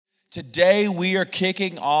Today we are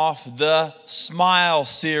kicking off the Smile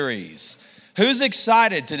series. Who's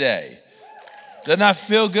excited today? Doesn't that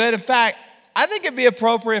feel good? In fact, I think it'd be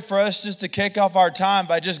appropriate for us just to kick off our time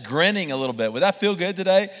by just grinning a little bit. Would that feel good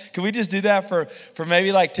today? Can we just do that for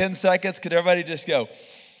maybe like 10 seconds? Could everybody just go?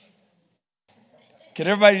 Can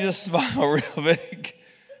everybody just smile real big?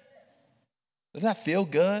 Doesn't that feel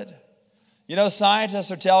good? You know,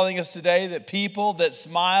 scientists are telling us today that people that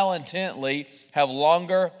smile intently have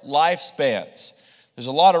longer lifespans. There's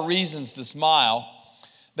a lot of reasons to smile.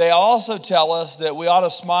 They also tell us that we ought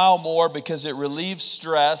to smile more because it relieves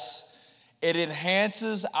stress. It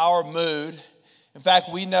enhances our mood. In fact,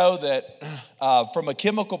 we know that from a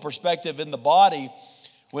chemical perspective in the body,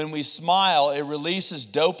 when we smile, it releases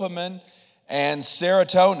dopamine and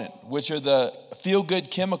serotonin, which are the feel-good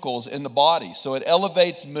chemicals in the body. So it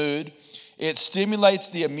elevates mood. It stimulates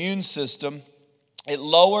the immune system. It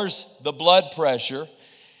lowers the blood pressure,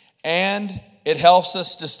 and it helps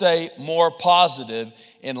us to stay more positive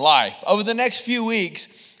in life. Over the next few weeks,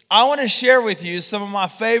 I want to share with you some of my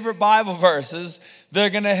favorite Bible verses that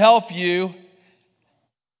are going to help you.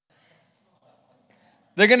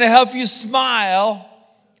 They're going to help you smile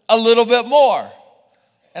a little bit more.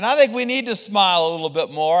 And I think we need to smile a little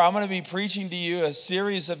bit more. I'm going to be preaching to you a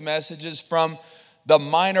series of messages from the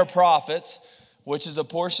Minor Prophets, which is a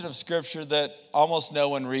portion of Scripture that almost no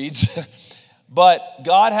one reads. But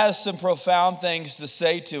God has some profound things to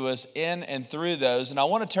say to us in and through those. And I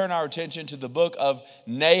want to turn our attention to the book of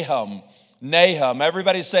Nahum. Nahum.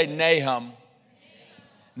 Everybody say Nahum.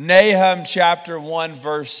 Nahum chapter 1,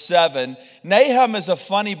 verse 7. Nahum is a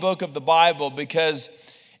funny book of the Bible because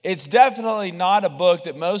it's definitely not a book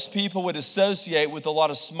that most people would associate with a lot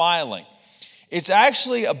of smiling. It's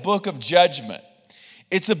actually a book of judgment.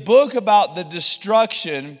 It's a book about the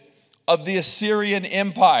destruction of the Assyrian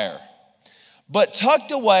Empire. But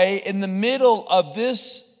tucked away in the middle of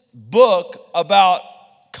this book about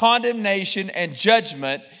condemnation and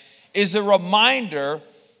judgment is a reminder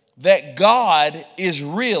that God is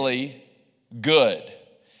really good.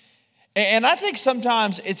 And I think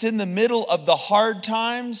sometimes it's in the middle of the hard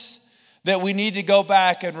times that we need to go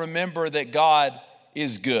back and remember that God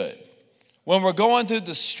is good. When we're going through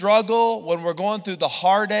the struggle, when we're going through the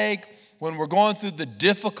heartache, when we're going through the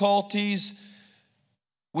difficulties,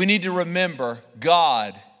 we need to remember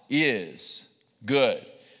God is good.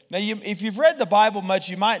 Now, if you've read the Bible much,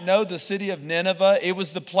 you might know the city of Nineveh. It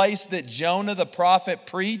was the place that Jonah the prophet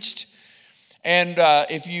preached. And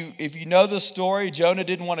if you know the story, Jonah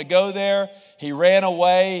didn't want to go there. He ran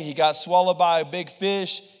away. He got swallowed by a big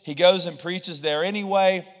fish. He goes and preaches there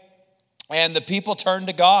anyway. And the people turned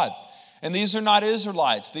to God. And these are not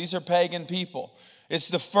Israelites. These are pagan people. It's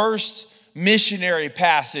the first missionary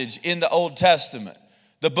passage in the Old Testament,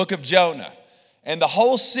 the book of Jonah. And the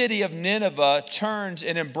whole city of Nineveh turns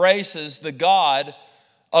and embraces the God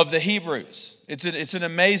of the Hebrews. It's an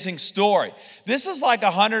amazing story. This is like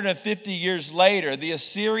 150 years later. The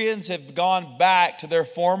Assyrians have gone back to their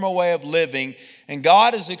former way of living, and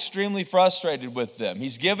God is extremely frustrated with them.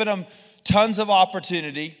 He's given them tons of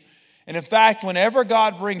opportunity. And in fact, whenever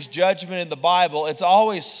God brings judgment in the Bible, it's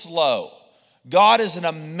always slow. God is an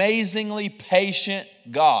amazingly patient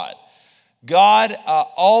God. God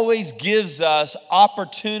always gives us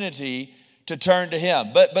opportunity to turn to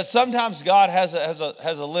Him. But sometimes God has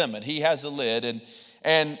a limit. He has a lid.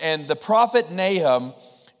 And the prophet Nahum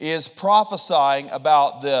is prophesying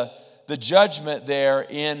about the judgment there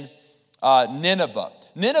in Nineveh.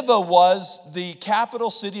 Nineveh was the capital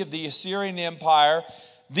city of the Assyrian Empire.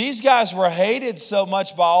 These guys were hated so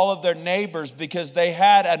much by all of their neighbors because they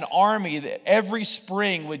had an army that every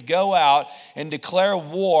spring would go out and declare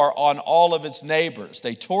war on all of its neighbors.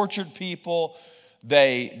 They tortured people,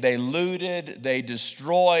 they looted, they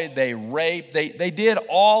destroyed, they raped. They did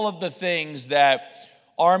all of the things that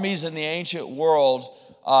armies in the ancient world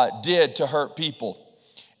did to hurt people.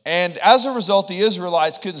 And as a result, the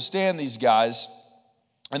Israelites couldn't stand these guys,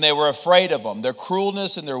 and they were afraid of them. Their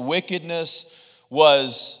cruelness and their wickedness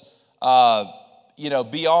was,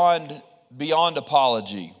 beyond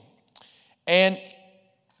apology. And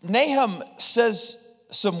Nahum says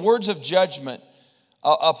some words of judgment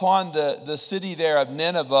upon the city there of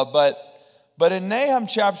Nineveh. But in Nahum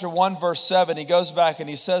chapter 1, verse 7, he goes back and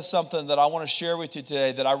he says something that I want to share with you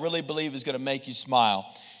today that I really believe is going to make you smile.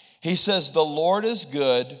 He says, "The Lord is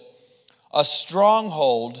good, a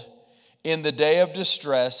stronghold in the day of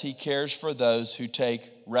distress. He cares for those who take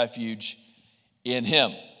refuge in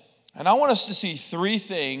Him." And I want us to see three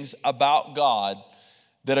things about God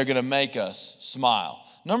that are going to make us smile.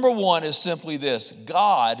 Number one is simply this: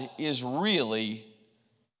 God is really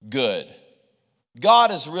good.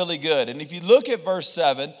 God is really good. And if you look at verse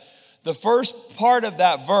 7, the first part of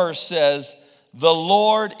that verse says, the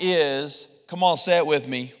Lord is, come on, say it with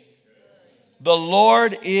me. The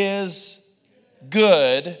Lord is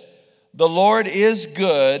good. The Lord is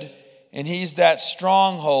good, and he's that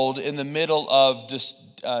stronghold in the middle of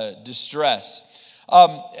distress.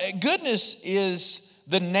 Goodness is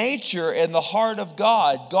the nature and the heart of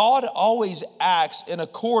God. God always acts in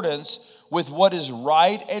accordance with what is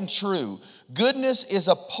right and true. Goodness is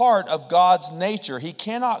a part of God's nature. He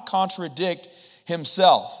cannot contradict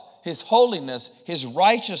himself. His holiness, his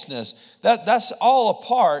righteousness, that's all a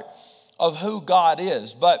part of who God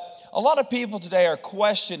is. But a lot of people today are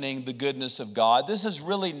questioning the goodness of God. This is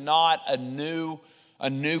really not a new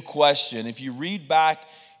question. If you read back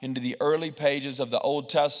into the early pages of the Old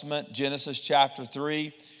Testament, Genesis chapter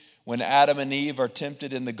 3, when Adam and Eve are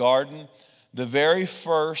tempted in the garden, the very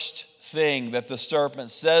first thing that the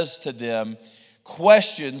serpent says to them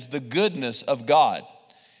questions the goodness of God.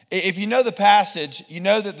 If you know the passage, you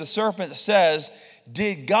know that the serpent says,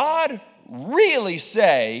 did God really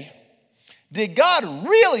say that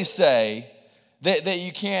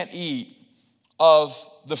you can't eat of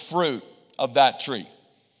the fruit of that tree?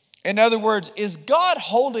 In other words, is God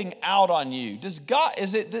holding out on you?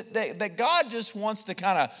 Is it that God just wants to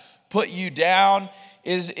kind of put you down?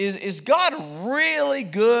 Is God really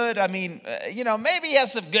good? I mean, maybe he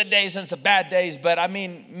has some good days and some bad days, but I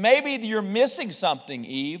mean, maybe you're missing something,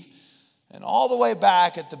 Eve. And all the way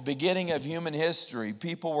back at the beginning of human history,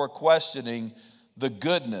 people were questioning the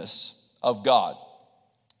goodness of God.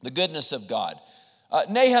 The goodness of God.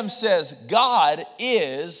 Nahum says, God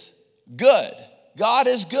is good. God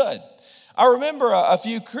is good. I remember a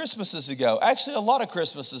few Christmases ago, actually a lot of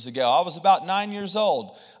Christmases ago, I was about 9 years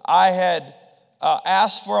old. I had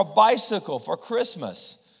asked for a bicycle for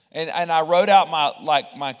Christmas. And I wrote out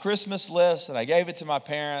my Christmas list, and I gave it to my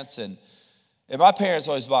parents. And my parents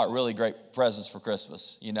always bought really great presents for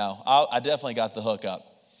Christmas. I definitely got the hookup.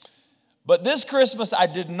 But this Christmas, I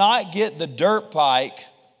did not get the dirt bike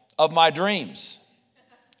of my dreams.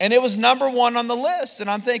 And it was number one on the list. And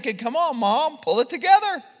I'm thinking, come on, Mom, pull it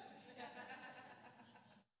together.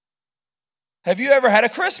 Have you ever had a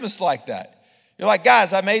Christmas like that? You're like,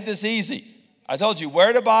 guys, I made this easy. I told you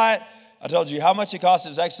where to buy it. I told you how much it cost. It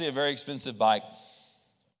was actually a very expensive bike.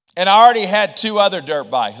 And I already had 2 other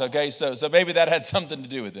dirt bikes, okay? So maybe that had something to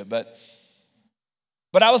do with it. But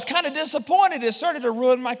I was kind of disappointed. It started to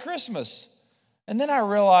ruin my Christmas. And then I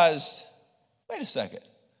realized, wait a second.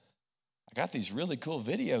 I got these really cool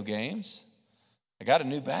video games. I got a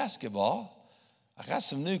new basketball. I got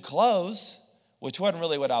some new clothes, which wasn't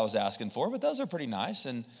really what I was asking for, but those are pretty nice.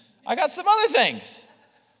 And I got some other things.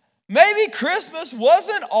 Maybe Christmas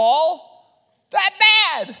wasn't all that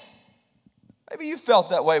bad. Maybe you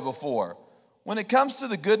felt that way before. When it comes to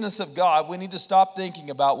the goodness of God, we need to stop thinking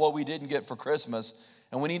about what we didn't get for Christmas,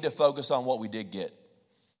 and we need to focus on what we did get.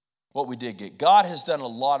 What we did get. God has done a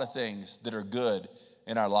lot of things that are good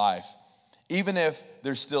in our life, even if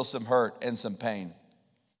there's still some hurt and some pain.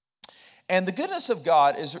 And the goodness of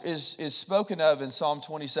God is spoken of in Psalm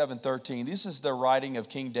 27:13. This is the writing of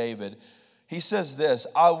King David. He says this,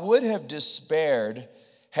 I would have despaired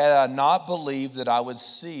had I not believed that I would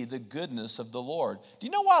see the goodness of the Lord. Do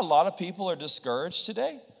you know why a lot of people are discouraged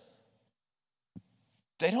today?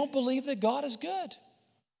 They don't believe that God is good.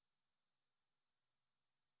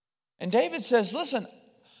 And David says, listen,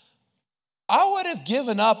 I would have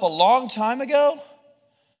given up a long time ago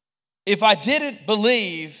if I didn't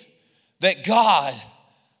believe that God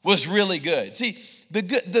was really good. See,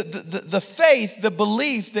 the faith, the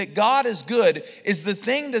belief that God is good is the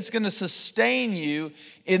thing that's going to sustain you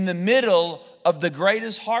in the middle of the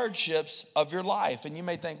greatest hardships of your life. And you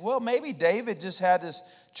may think, well, maybe David just had this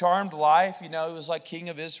charmed life. He was like king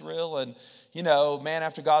of Israel and, man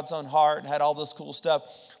after God's own heart and had all this cool stuff.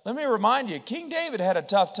 Let me remind you, King David had a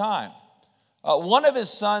tough time. One of his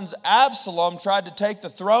sons, Absalom, tried to take the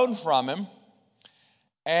throne from him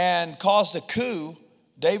and caused a coup.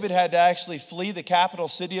 David had to actually flee the capital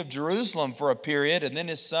city of Jerusalem for a period, and then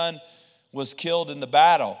his son was killed in the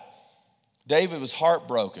battle. David was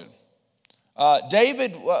heartbroken.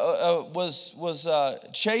 David was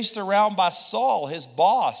chased around by Saul, his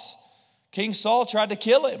boss. King Saul tried to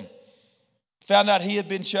kill him. Found out he had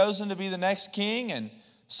been chosen to be the next king, and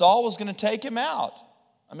Saul was going to take him out.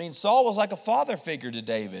 I mean, Saul was like a father figure to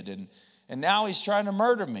David, and now he's trying to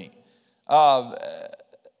murder me.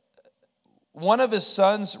 One of his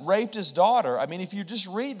sons raped his daughter. I mean, if you just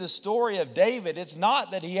read the story of David, it's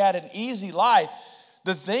not that he had an easy life.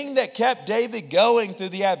 The thing that kept David going through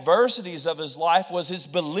the adversities of his life was his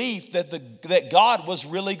belief that God was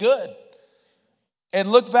really good. And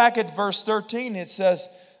look back at verse 13. It says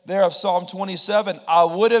there of Psalm 27, I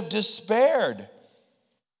would have despaired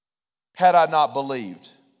had I not believed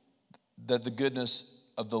that the goodness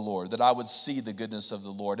of the Lord, that I would see the goodness of the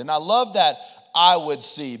Lord. And I love that I would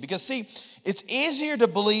see, because see, it's easier to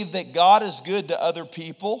believe that God is good to other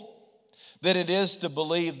people than it is to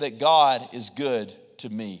believe that God is good to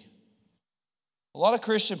me. A lot of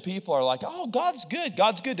Christian people are like, oh, God's good.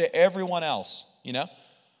 God's good to everyone else, you know.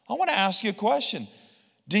 I want to ask you a question.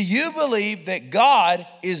 Do you believe that God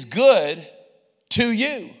is good to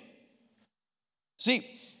you? See,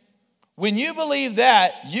 when you believe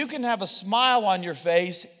that, you can have a smile on your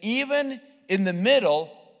face even in the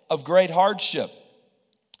middle of great hardship.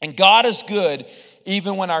 And God is good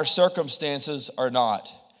even when our circumstances are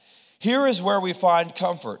not. Here is where we find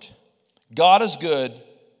comfort. God is good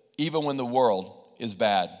even when the world is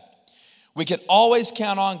bad. We can always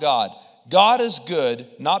count on God. God is good,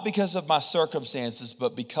 not because of my circumstances,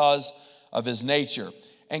 but because of his nature.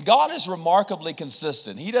 And God is remarkably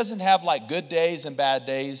consistent. He doesn't have like good days and bad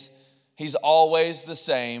days. He's always the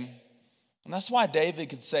same. And that's why David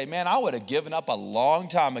could say, man, I would have given up a long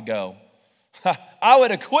time ago. I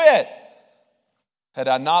would have quit had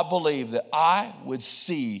I not believed that I would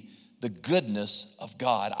see the goodness of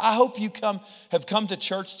God. I hope you have come to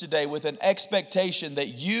church today with an expectation that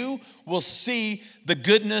you will see the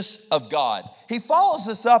goodness of God. He follows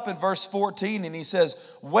this up in verse 14 and he says,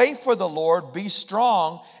 wait for the Lord, be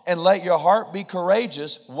strong, and let your heart be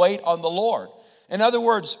courageous. Wait on the Lord. In other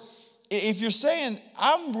words, if you're saying,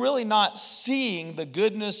 I'm really not seeing the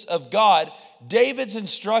goodness of God, David's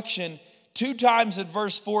instruction 2 times in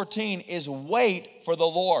verse 14 is wait for the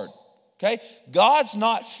Lord. Okay? God's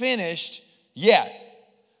not finished yet.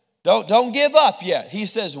 Don't give up yet. He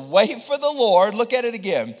says, wait for the Lord. Look at it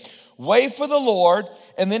again. Wait for the Lord.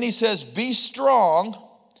 And then he says, be strong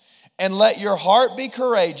and let your heart be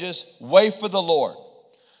courageous. Wait for the Lord.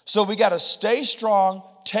 So we got to stay strong,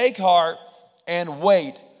 take heart, and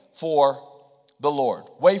wait for the Lord.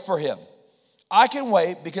 Wait for him. I can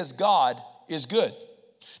wait because God is good.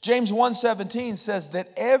 James 1:17 says that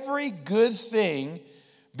every good thing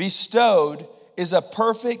bestowed is a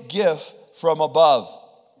perfect gift from above.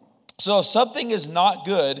 So if something is not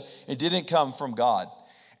good, it didn't come from God.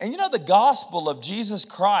 And you know, the gospel of Jesus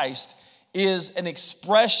Christ is an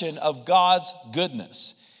expression of God's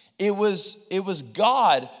goodness. It was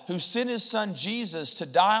God who sent his son Jesus to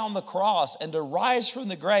die on the cross and to rise from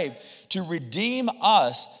the grave to redeem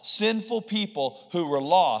us, sinful people who were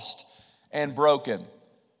lost and broken.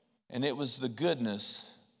 And it was the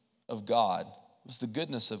goodness of God. It was the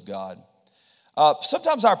goodness of God.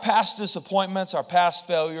 Sometimes our past disappointments, our past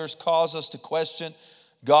failures cause us to question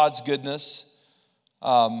God's goodness.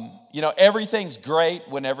 Everything's great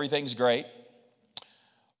when everything's great.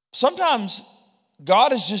 Sometimes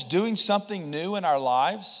God is just doing something new in our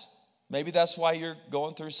lives. Maybe that's why you're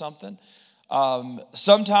going through something.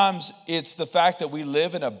 Sometimes it's the fact that we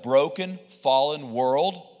live in a broken, fallen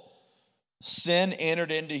world. Sin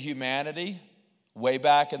entered into humanity way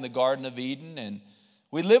back in the Garden of Eden, and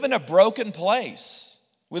we live in a broken place.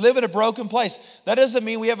 We live in a broken place. That doesn't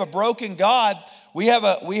mean we have a broken God. We have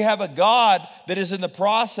a God that is in the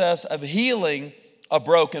process of healing a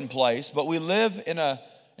broken place, but we live in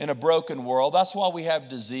a broken world. That's why we have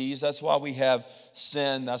disease. That's why we have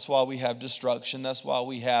sin. That's why we have destruction. That's why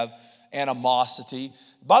we have animosity.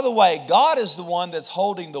 By the way, God is the one that's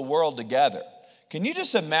holding the world together. Can you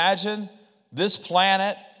just imagine this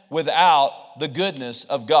planet without the goodness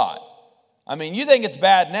of God? I mean, you think it's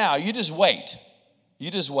bad now. You just wait.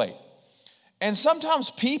 You just wait. And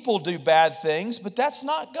sometimes people do bad things, but that's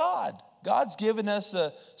not God. God's given us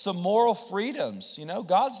some moral freedoms. You know,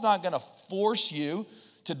 God's not going to force you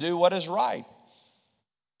to do what is right.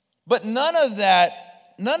 But none of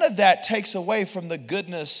that takes away from the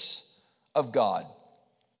goodness of God.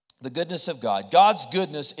 The goodness of God. God's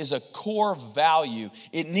goodness is a core value.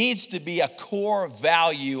 It needs to be a core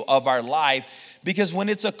value of our life, because when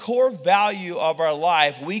it's a core value of our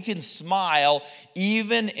life, we can smile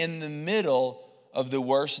even in the middle of the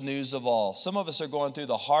worst news of all. Some of us are going through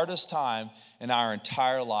the hardest time in our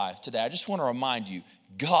entire life today. I just want to remind you,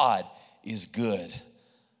 God is good.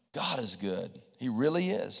 God is good. He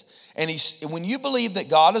really is. And when you believe that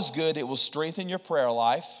God is good, it will strengthen your prayer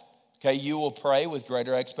life. Okay, you will pray with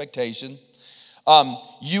greater expectation.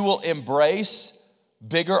 You will embrace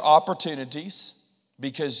bigger opportunities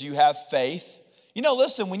because you have faith. You know,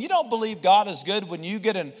 listen, when you don't believe God is good, when you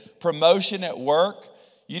get a promotion at work,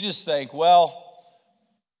 you just think, well,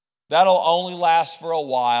 that'll only last for a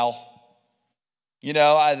while. You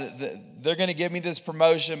know, they're going to give me this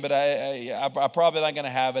promotion, but I'm probably not going to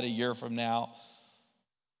have it a year from now.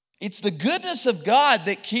 It's the goodness of God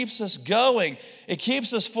that keeps us going. It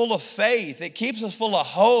keeps us full of faith. It keeps us full of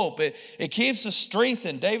hope. It keeps us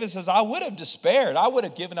strengthened. David says, I would have despaired. I would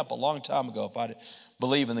have given up a long time ago if I didn't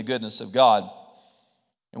believe in the goodness of God.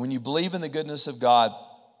 And when you believe in the goodness of God,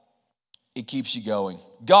 it keeps you going.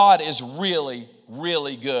 God is really,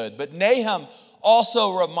 really good. But Nahum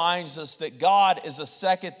also reminds us that God is a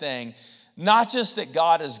second thing. Not just that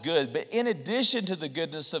God is good, but in addition to the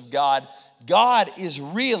goodness of God, God is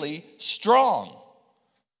really strong.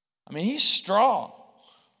 I mean, he's strong.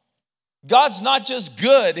 God's not just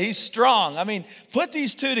good, he's strong. I mean, put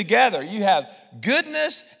these two together. You have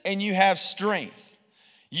goodness and you have strength.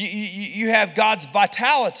 You have God's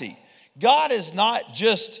vitality. God is not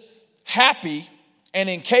just happy and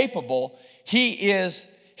incapable. He is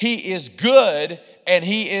good and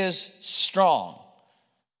he is strong.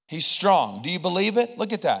 He's strong. Do you believe it?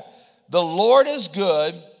 Look at that. The Lord is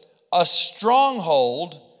good, a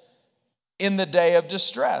stronghold in the day of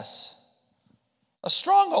distress. A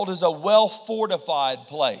stronghold is a well-fortified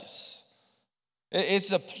place.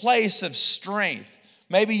 It's a place of strength.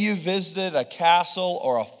 Maybe you visited a castle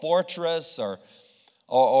or a fortress or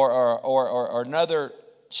another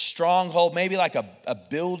stronghold, maybe like a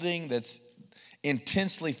building that's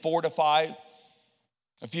intensely fortified.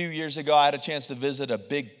 A few years ago, I had a chance to visit a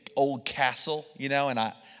big old castle, and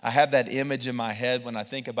I have that image in my head when I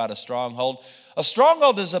think about a stronghold. A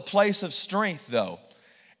stronghold is a place of strength, though.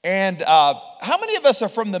 And how many of us are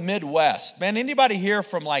from the Midwest? Man, anybody here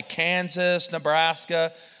from like Kansas,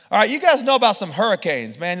 Nebraska? All right, you guys know about some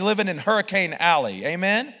hurricanes, man. You're living in Hurricane Alley,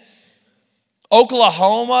 amen?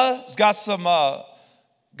 Oklahoma's got some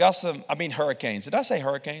hurricanes. Did I say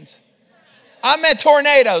hurricanes? I meant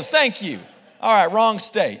tornadoes, thank you. All right, wrong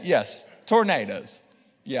state. Yes, tornadoes.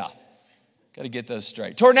 Yeah, got to get those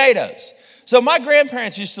straight. Tornadoes. So my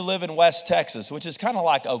grandparents used to live in West Texas, which is kind of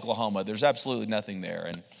like Oklahoma. There's absolutely nothing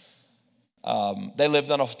there. And they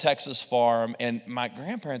lived on a Texas farm, and my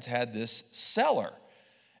grandparents had this cellar.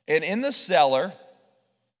 And in the cellar,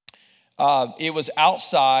 it was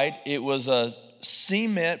outside. It was a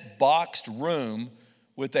cement boxed room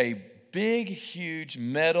with a big, huge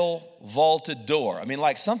metal vaulted door. I mean,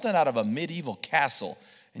 like something out of a medieval castle.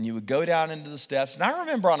 And you would go down into the steps. And I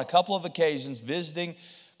remember on a couple of occasions visiting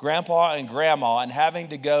Grandpa and Grandma and having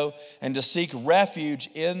to go and to seek refuge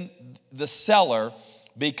in the cellar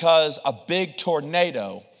because a big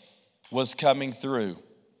tornado was coming through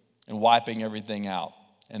and wiping everything out.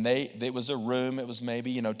 And it was a room. It was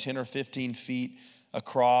maybe 10 or 15 feet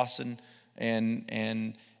across, and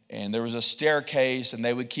there was a staircase, and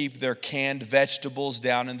they would keep their canned vegetables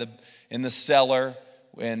down in the cellar.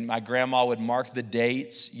 And my grandma would mark the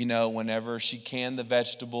dates, whenever she canned the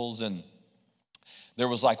vegetables. And there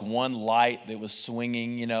was like one light that was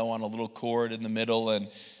swinging, on a little cord in the middle.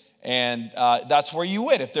 And that's where you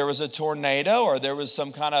went. If there was a tornado or there was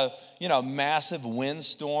some kind of, massive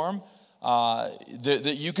windstorm,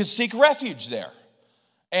 that you could seek refuge there.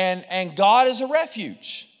 And God is a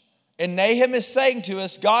refuge. And Nahum is saying to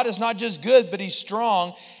us, God is not just good, but he's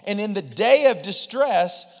strong. And in the day of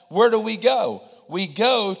distress, where do we go? We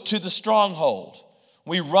go to the stronghold.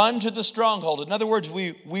 We run to the stronghold. In other words,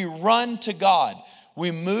 we run to God.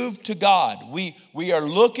 We move to God. We are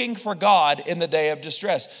looking for God in the day of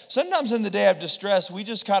distress. Sometimes in the day of distress, we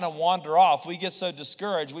just kind of wander off. We get so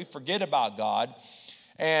discouraged, we forget about God.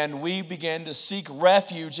 And we begin to seek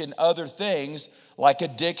refuge in other things like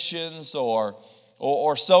addictions or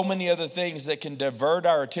so many other things that can divert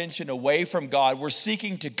our attention away from God. We're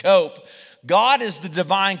seeking to cope. God is the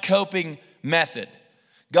divine coping method.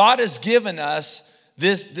 God has given us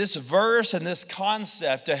this verse and this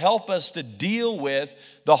concept to help us to deal with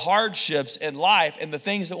the hardships in life and the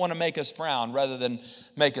things that want to make us frown rather than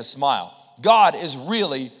make us smile. God is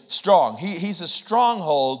really strong. He's a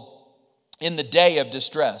stronghold in the day of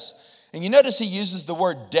distress. And you notice he uses the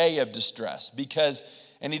word day of distress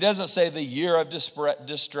and he doesn't say the year of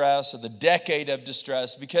distress or the decade of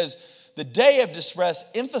distress, because the day of distress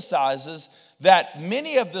emphasizes that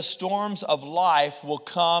many of the storms of life will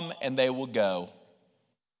come and they will go.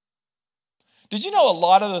 Did you know a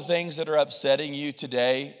lot of the things that are upsetting you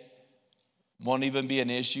today won't even be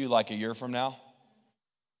an issue like a year from now?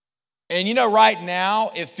 And right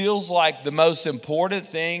now it feels like the most important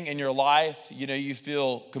thing in your life. You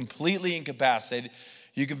feel completely incapacitated.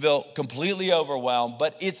 You can feel completely overwhelmed,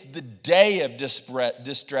 but it's the day of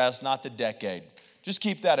distress, not the decade. Just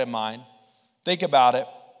keep that in mind. Think about it.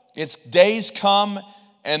 It's days come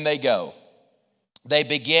and they go. They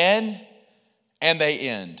begin and they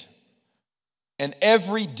end. And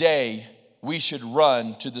every day we should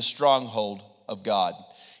run to the stronghold of God.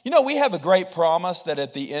 You know, we have a great promise that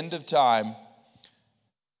at the end of time,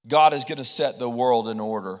 God is going to set the world in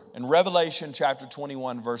order. In Revelation chapter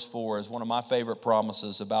 21, verse 4 is one of my favorite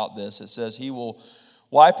promises about this. It says, He will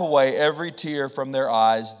wipe away every tear from their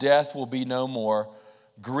eyes. Death will be no more.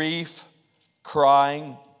 Grief,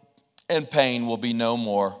 crying, and pain will be no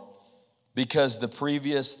more, because the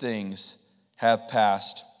previous things have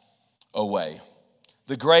passed away.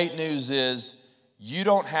 The great news is you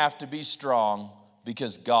don't have to be strong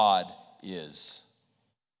because God is.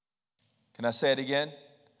 Can I say it again?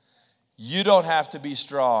 You don't have to be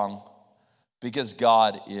strong because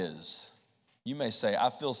God is. You may say,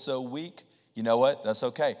 I feel so weak. You know what? That's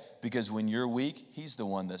okay. Because when you're weak, He's the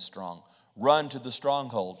one that's strong. Run to the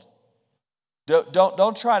stronghold.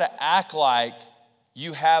 Don't try to act like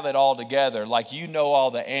you have it all together, like you know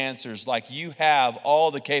all the answers, like you have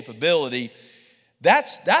all the capability.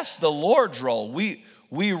 That's the Lord's role.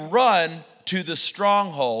 We run to the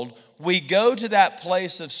stronghold. We go to that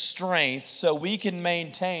place of strength so we can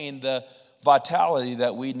maintain the vitality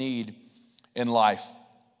that we need in life.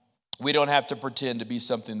 We don't have to pretend to be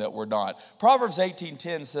something that we're not. Proverbs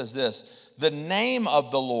 18:10 says this, the name of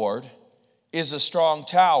the Lord is a strong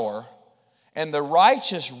tower, and the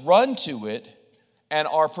righteous run to it and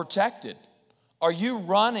are protected. Are you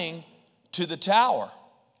running to the tower?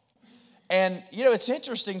 And, you know, it's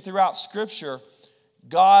interesting throughout Scripture,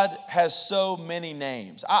 God has so many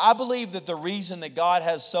names. I believe that the reason that God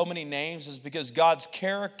has so many names is because God's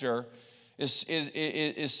character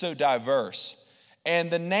is so diverse.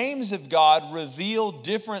 And the names of God reveal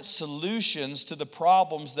different solutions to the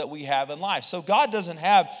problems that we have in life. So God doesn't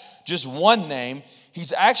have just one name.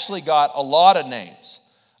 He's actually got a lot of names.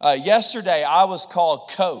 Yesterday, I was called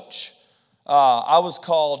coach. I was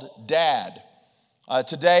called dad.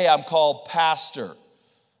 Today, I'm called pastor.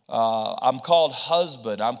 I'm called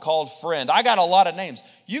husband. I'm called friend. I got a lot of names.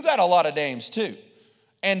 You got a lot of names too.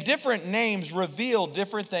 And different names reveal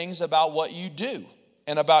different things about what you do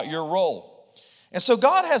and about your role. And so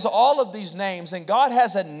God has all of these names, and God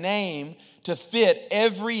has a name to fit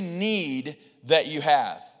every need that you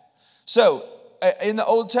have. So in the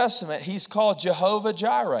Old Testament, He's called Jehovah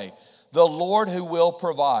Jireh, the Lord who will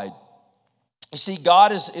provide. You see,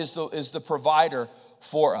 God is the provider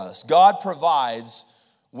for us. God provides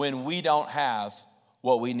when we don't have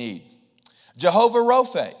what we need. Jehovah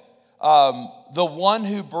Rophe, the one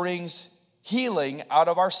who brings healing out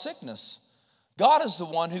of our sickness. God is the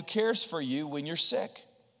one who cares for you when you're sick.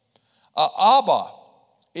 Abba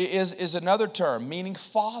is another term meaning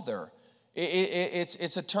father.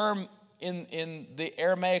 It's a term in the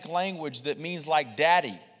Aramaic language that means like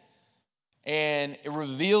daddy. And it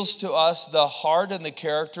reveals to us the heart and the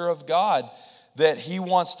character of God, that He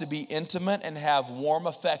wants to be intimate and have warm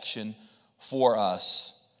affection for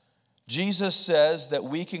us. Jesus says that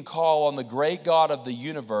we can call on the great God of the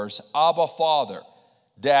universe, Abba Father,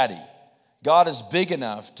 Daddy. God is big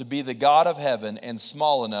enough to be the God of heaven and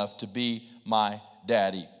small enough to be my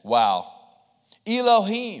daddy. Wow.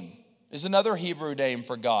 Elohim is another Hebrew name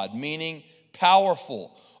for God, meaning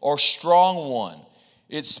powerful or strong one.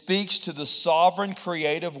 It speaks to the sovereign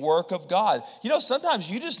creative work of God. You know,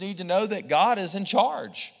 sometimes you just need to know that God is in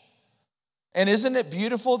charge. And isn't it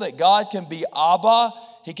beautiful that God can be Abba,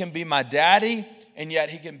 He can be my daddy, and yet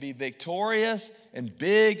He can be victorious and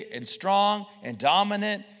big and strong and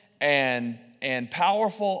dominant and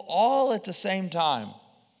powerful all at the same time.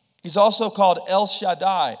 He's also called El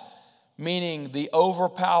Shaddai, meaning the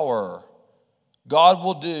overpowerer. God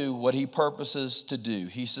will do what He purposes to do.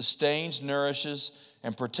 He sustains, nourishes,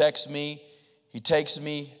 and protects me. He takes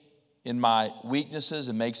me in my weaknesses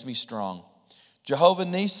and makes me strong. Jehovah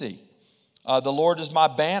Nissi, the Lord is my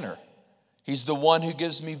banner. He's the one who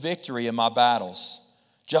gives me victory in my battles.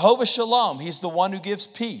 Jehovah Shalom, He's the one who gives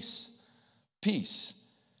peace. Peace.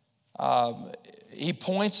 He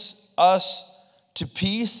points us to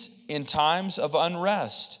peace in times of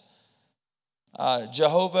unrest.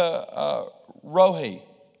 Jehovah Rohi,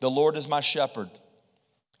 the Lord is my shepherd.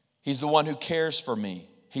 He's the one who cares for me.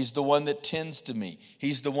 He's the one that tends to me.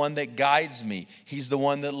 He's the one that guides me. He's the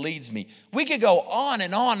one that leads me. We could go on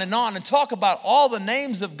and on and on and talk about all the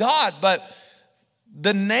names of God, but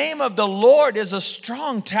the name of the Lord is a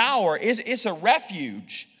strong tower. It's a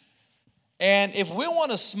refuge. And if we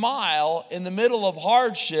want to smile in the middle of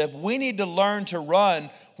hardship, we need to learn to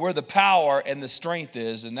run where the power and the strength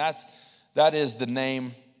is, and that is the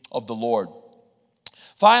name of the Lord.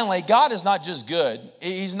 Finally, God is not just good.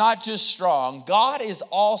 He's not just strong. God is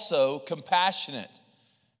also compassionate.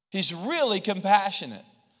 He's really compassionate.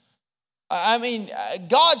 I mean,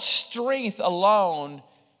 God's strength alone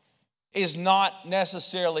is not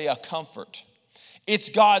necessarily a comfort. It's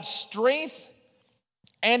God's strength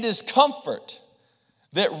and his comfort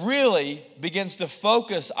that really begins to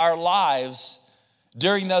focus our lives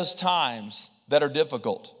during those times that are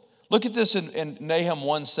difficult. Look at this in Nahum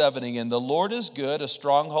 1:7 again. The Lord is good, a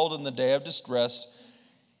stronghold in the day of distress.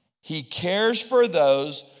 He cares for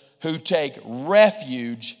those who take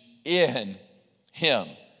refuge in him.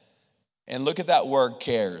 And look at that word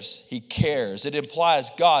cares. He cares. It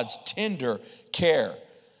implies God's tender care.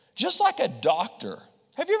 Just like a doctor.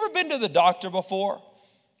 Have you ever been to the doctor before?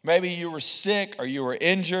 Maybe you were sick or you were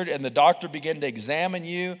injured and the doctor began to examine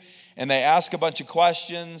you and they ask a bunch of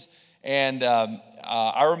questions. And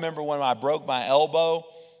I remember when I broke my elbow,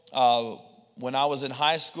 when I was in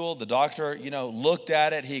high school, the doctor, looked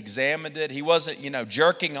at it, he examined it. He wasn't,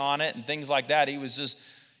 jerking on it and things like that. He was just,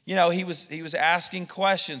 he was asking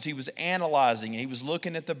questions. He was analyzing. He was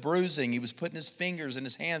looking at the bruising. He was putting his fingers in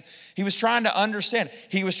his hands. He was trying to understand.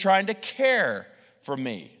 He was trying to care for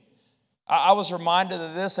me. I was reminded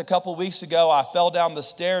of this a couple weeks ago. I fell down the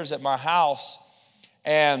stairs at my house,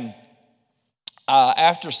 and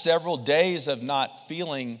after several days of not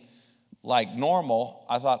feeling like normal,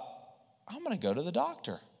 I thought, I'm going to go to the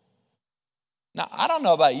doctor. Now, I don't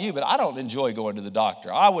know about you, but I don't enjoy going to the doctor.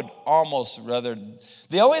 I would almost rather,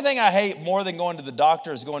 the only thing I hate more than going to the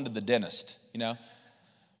doctor is going to the dentist,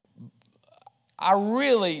 I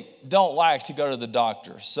really don't like to go to the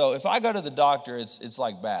doctor. So if I go to the doctor, it's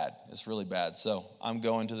like bad. It's really bad. So I'm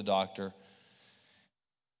going to the doctor.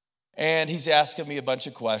 And he's asking me a bunch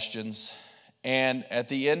of questions. And at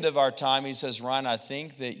the end of our time, he says, Ryan, I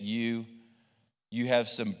think that you have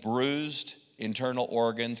some bruised internal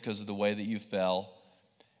organs because of the way that you fell.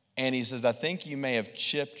 And he says, I think you may have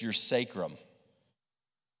chipped your sacrum.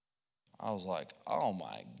 I was like, oh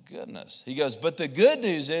my goodness. He goes, but the good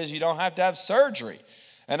news is you don't have to have surgery.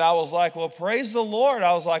 And I was like, well, praise the Lord.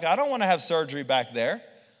 I was like, I don't want to have surgery back there.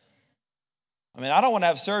 I mean, I don't want to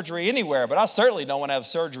have surgery anywhere, but I certainly don't want to have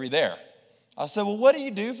surgery there. I said, well, what do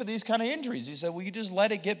you do for these kind of injuries? He said, well, you just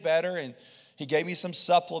let it get better. And he gave me some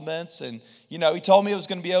supplements and, he told me it was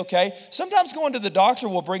going to be okay. Sometimes going to the doctor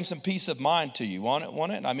will bring some peace of mind to you,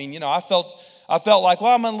 won't it? I mean, I felt like,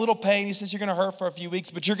 well, I'm in a little pain. He says, you're going to hurt for a few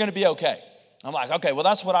weeks, but you're going to be okay. I'm like, okay, well,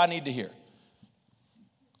 that's what I need to hear.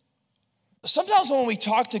 Sometimes when we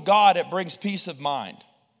talk to God, it brings peace of mind.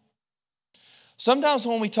 Sometimes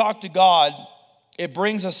when we talk to God, it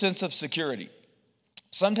brings a sense of security.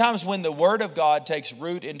 Sometimes when the Word of God takes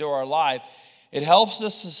root into our life, it helps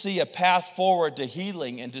us to see a path forward to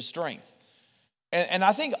healing and to strength. And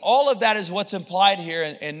I think all of that is what's implied here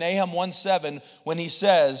in Nahum 1:7 when he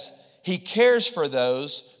says, he cares for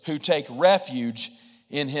those who take refuge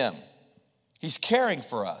in him. He's caring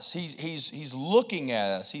for us. He's looking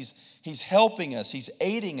at us. He's helping us. He's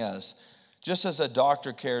aiding us, just as a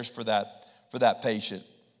doctor cares for that patient.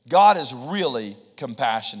 God is really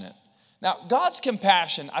compassionate. Now, God's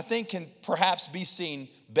compassion, I think, can perhaps be seen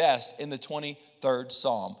best in the 23rd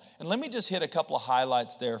Psalm. And let me just hit a couple of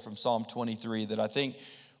highlights there from Psalm 23 that I think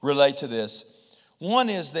relate to this. One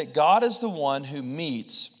is that God is the one who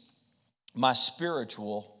meets my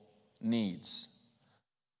spiritual needs.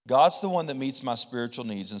 God's the one that meets my spiritual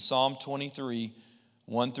needs. In Psalm 23,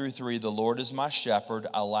 1-3, the Lord is my shepherd,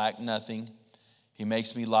 I lack nothing. He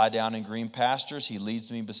makes me lie down in green pastures. He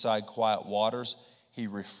leads me beside quiet waters. He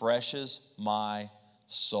refreshes my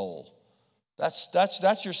soul.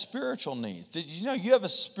 That's your spiritual needs. Did you know you have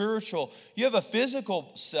a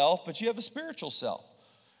physical self, but you have a spiritual self.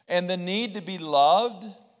 And the need to be loved,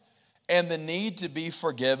 and the need to be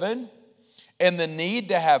forgiven, and the need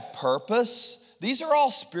to have purpose. These are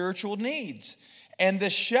all spiritual needs. And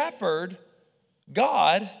the shepherd,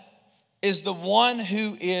 God, is the one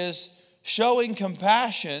who is showing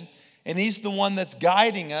compassion, and he's the one that's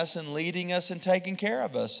guiding us and leading us and taking care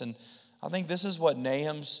of us. And I think this is what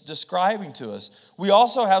Nahum's describing to us. We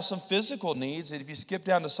also have some physical needs. And if you skip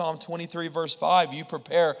down to Psalm 23, verse 5, you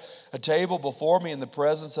prepare a table before me in the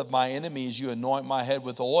presence of my enemies. You anoint my head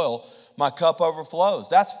with oil. My cup overflows.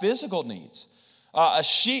 That's physical needs.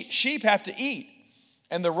 Sheep have to eat.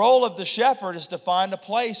 And the role of the shepherd is to find a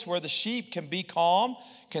place where the sheep can be calm,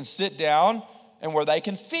 can sit down, and where they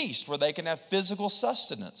can feast, where they can have physical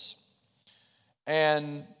sustenance.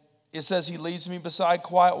 And it says he leads me beside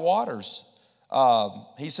quiet waters.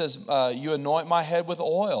 He says, you anoint my head with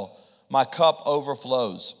oil. My cup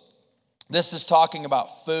overflows. This is talking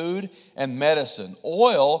about food and medicine.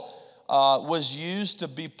 Oil was used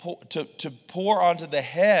to pour onto the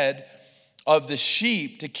head of the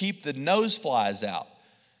sheep to keep the nose flies out.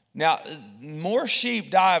 Now, more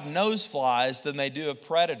sheep die of nose flies than they do of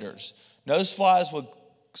predators. Nose flies will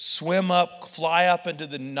swim up, fly up into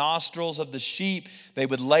the nostrils of the sheep. They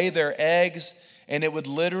would lay their eggs, and it would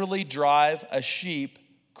literally drive a sheep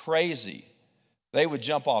crazy. They would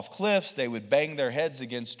jump off cliffs. They would bang their heads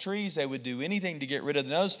against trees. They would do anything to get rid of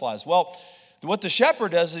the nose flies. Well, what the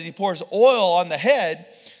shepherd does is he pours oil on the head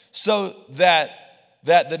so that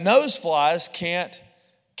the nose flies can't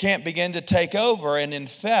begin to take over and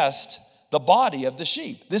infest the body of the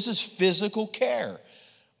sheep. This is physical care.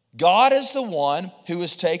 God is the one who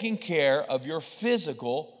is taking care of your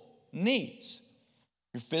physical needs.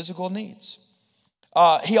 Your physical needs.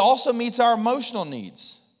 He also meets our emotional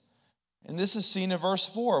needs. And this is seen in verse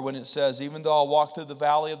 4 when it says, even though I walk through the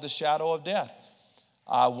valley of the shadow of death,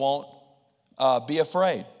 I won't be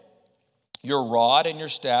afraid. Your rod and your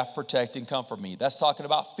staff protect and comfort me. That's talking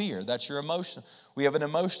about fear. That's your emotion. We have an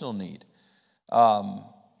emotional need. God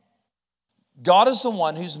is the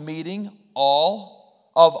one who's meeting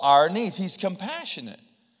all of our needs. He's compassionate.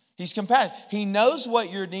 He's compassionate. He knows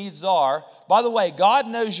what your needs are. By the way, God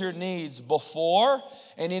knows your needs before,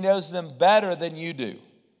 and He knows them better than you do.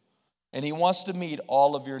 And He wants to meet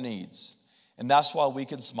all of your needs. And that's why we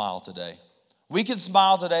can smile today. We can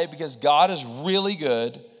smile today because God is really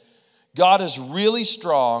good. God is really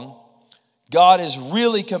strong. God is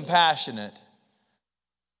really compassionate.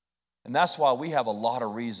 And that's why we have a lot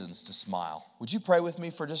of reasons to smile. Would you pray with me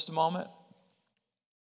for just a moment?